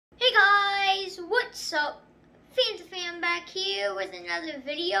what's up? Fanta Fan back here with another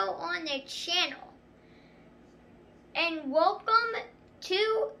video on the channel. And welcome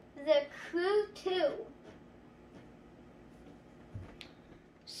to the Crew 2.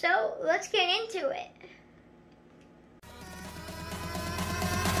 So, let's get into it.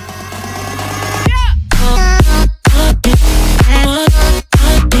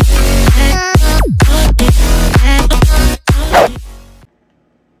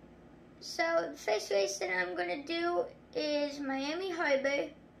 So, the first race that I'm going to do is Miami Harbor.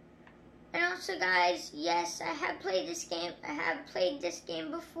 And also, guys, yes, I have played this game. I have played this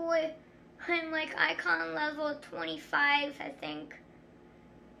game before. I'm like icon level 25, I think.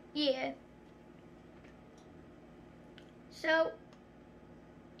 Yeah. So,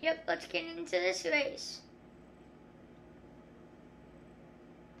 yep, let's get into this race.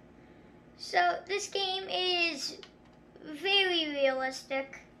 So, this game is very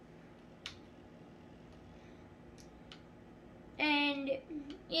realistic. And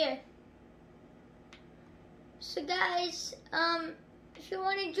yeah. So guys, if you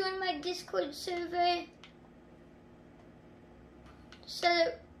want to join my Discord server so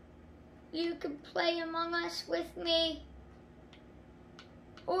that you can play Among Us with me,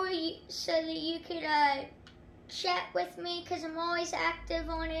 or so that you could chat with me, because I'm always active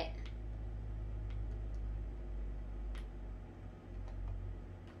on it.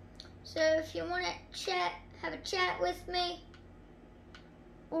 So if you want to chat, have a chat with me,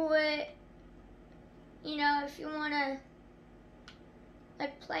 or, you know, if you want to,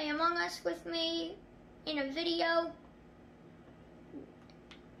 like, play Among Us with me in a video,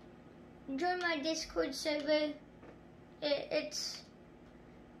 join my Discord server. It's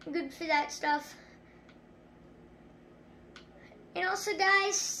good for that stuff. And also,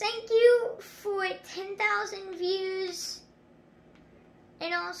 guys, thank you for 10,000 views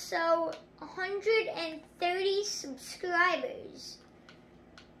and also 130 subscribers.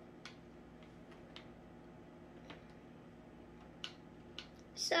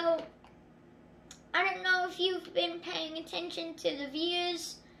 So, I don't know if you've been paying attention to the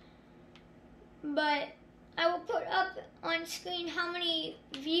views, but I will put up on screen how many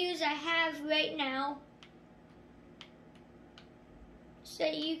views I have right now, so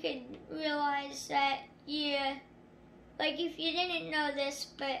you can realize that, yeah, like if you didn't know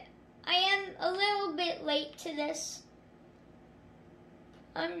this, but I am a little bit late to this.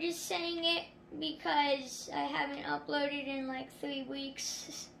 I'm just saying it because I haven't uploaded in like 3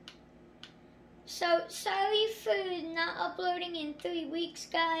 weeks. So, sorry for not uploading in 3 weeks,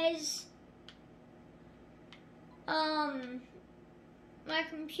 guys. My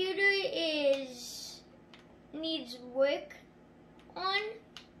computer needs work on,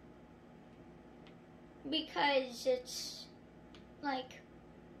 because it's like,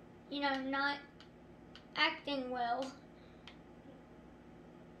 you know, not acting well.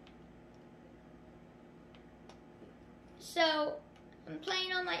 So, I'm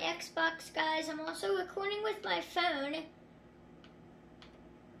playing on my Xbox, guys. I'm also recording with my phone.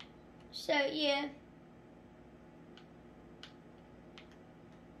 So, yeah.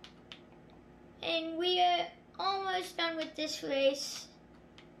 And we are almost done with this race.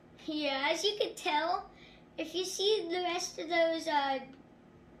 Yeah, as you can tell, if you see the rest of those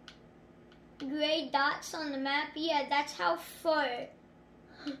gray dots on the map, yeah, that's how far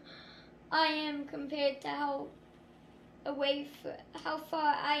I am compared to how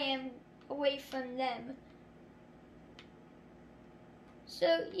far I am away from them.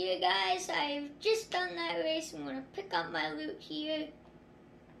 So yeah, guys, I've just done that race. I'm gonna pick up my loot here.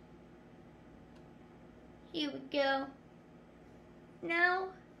 Here we go. Now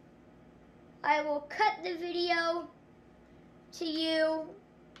I will cut the video to you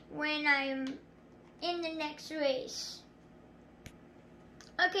when I'm in the next race.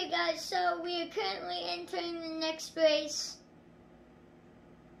 Okay, guys, so we are currently entering the next race.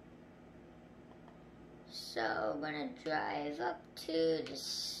 So I'm gonna drive up to the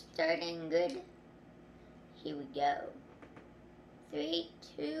starting grid. Here we go. 3,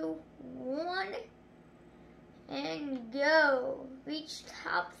 2, 1, and go. Reach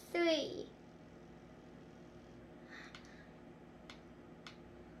top 3.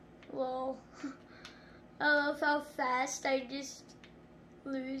 Whoa. I love how fast I just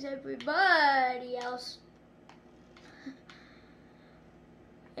lose everybody else.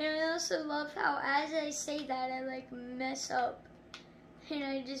 And I also love how, as I say that, I like mess up. And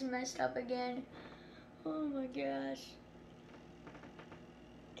I just messed up again. Oh my gosh.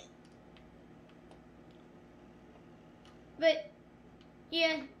 But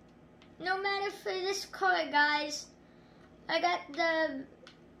yeah, no matter for this car, guys, I got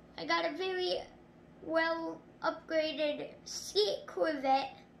a very well upgraded skate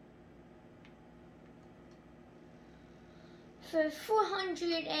Corvette for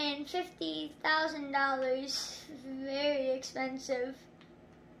 $450,000. Very expensive.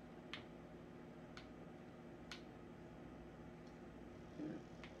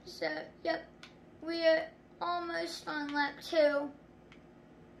 So, yep, we are almost on lap 2.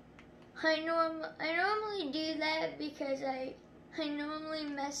 I normally do that because I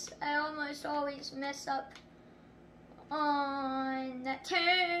almost always mess up on that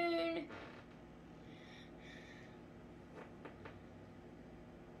turn.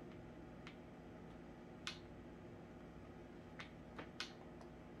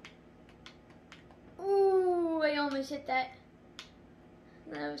 Ooh, I almost hit that.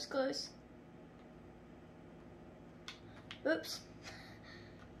 That was close. Oops.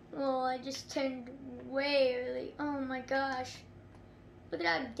 Well, I just turned way early. Oh my gosh. Look at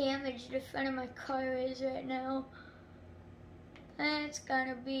how damaged the front of my car is right now. That's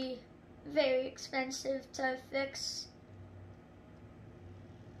gonna be very expensive to fix.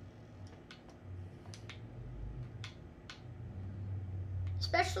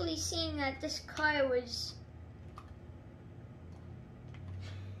 Especially seeing that this car was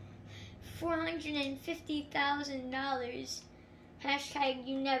 $450,000. Hashtag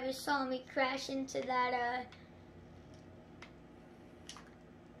you never saw me crash into that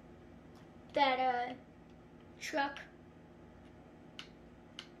truck.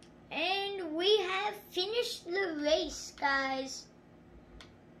 And we have finished the race, guys.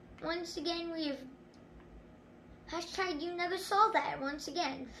 Once again, we have hashtag you never saw that once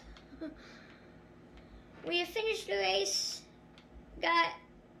again. We have finished the race.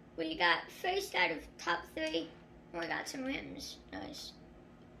 We got first out of top 3. We got some rims. Nice.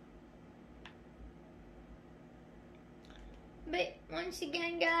 But once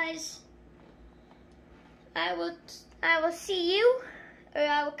again, guys, I will see you, or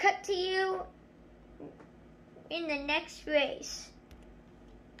I will cut to you in the next race.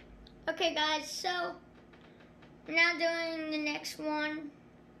 Okay, guys, so we're now doing the next one.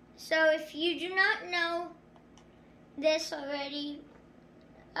 So if you do not know this already,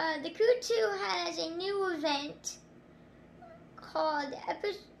 the Crew 2 has a new event called, I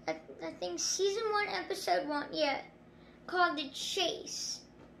think Season 1, Episode 1, yeah, called The Chase.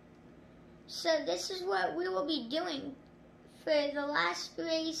 So this is what we will be doing for the last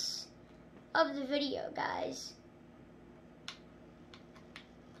race of the video, guys.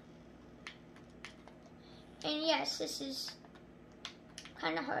 And yes, this is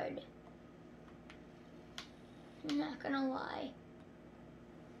kind of hard. I'm not gonna lie.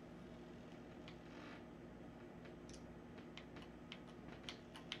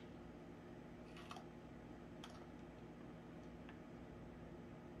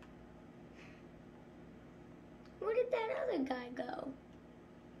 Where did that other guy go?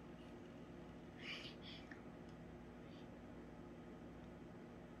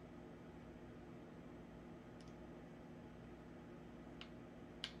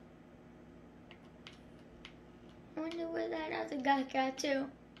 I wonder where that other guy got to.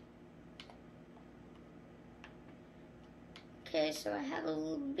 Okay, so I have a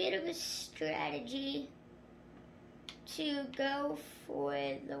little bit of a strategy to go for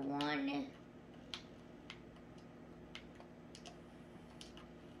the one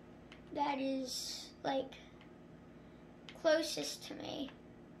that is like closest to me.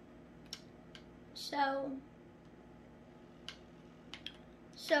 So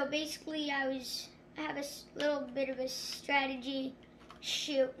basically I have a little bit of a strategy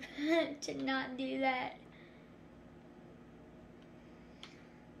shoot to not do that.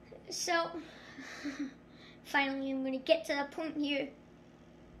 So finally I'm gonna get to the point here.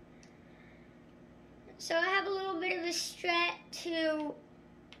 So I have a little bit of a strat to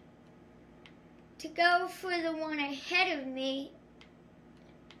go for the one ahead of me.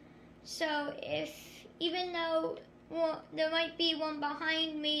 So even though there might be one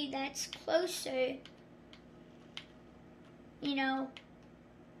behind me that's closer, you know,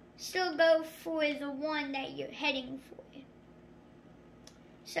 still go for the one that you're heading for.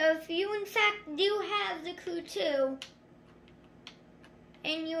 So if you in fact do have the Crew 2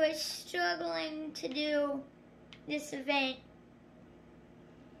 and you are struggling to do this event,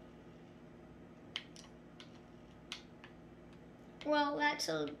 well, that's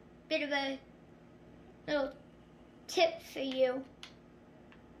a bit of a little tip for you.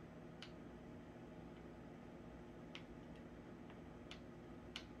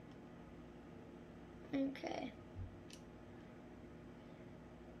 Okay.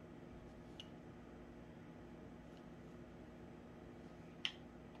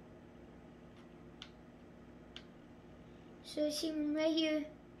 So I see one right here.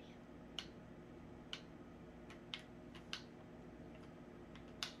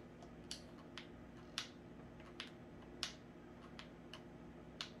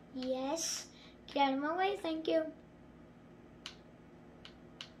 Yes. Get out of my way, thank you.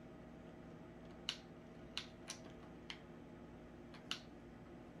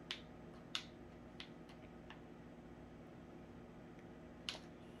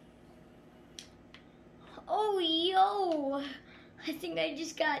 Oh, yo! I think I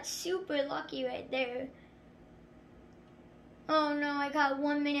just got super lucky right there. Oh no, I got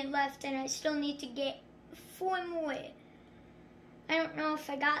 1 minute left and I still need to get 4 more. I don't know if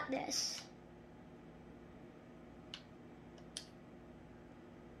I got this.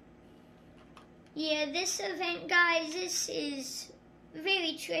 Yeah, this event, guys, this is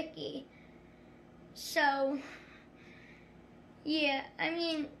very tricky. So, yeah, I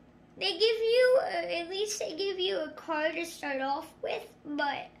mean, they give you, at least they give you a car to start off with,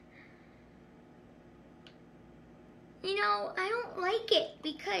 but, you know, I don't like it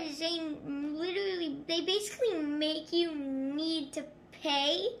because they basically make you need to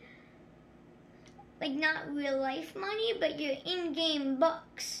pay, like not real life money, but your in-game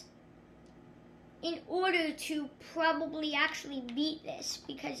bucks in order to probably actually beat this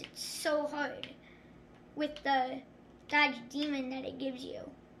because it's so hard with the dodge demon that it gives you.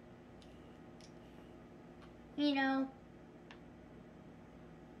 You know?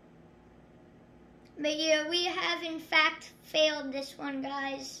 But yeah, we have in fact failed this one,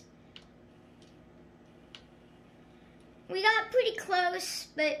 guys. We got pretty close,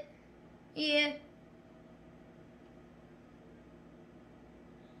 but yeah.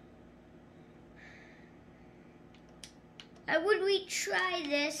 I would retry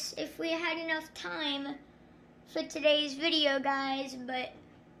this if we had enough time for today's video, guys, but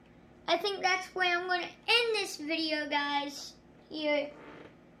I think that's where I'm going to end this video, guys, here.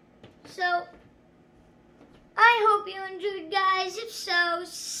 So, I hope you enjoyed, guys. If so,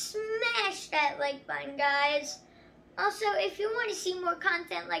 smash that like button, guys. Also, if you want to see more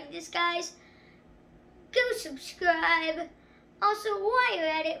content like this, guys, go subscribe. Also, while you're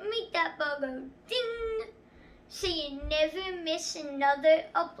at it, make that bell go ding so you never miss another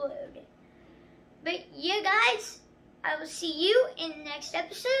upload. But yeah, guys, I will see you in the next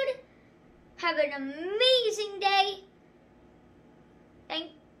episode. Have an amazing day.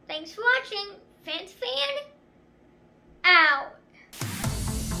 Thanks for watching. Fanta Fan out.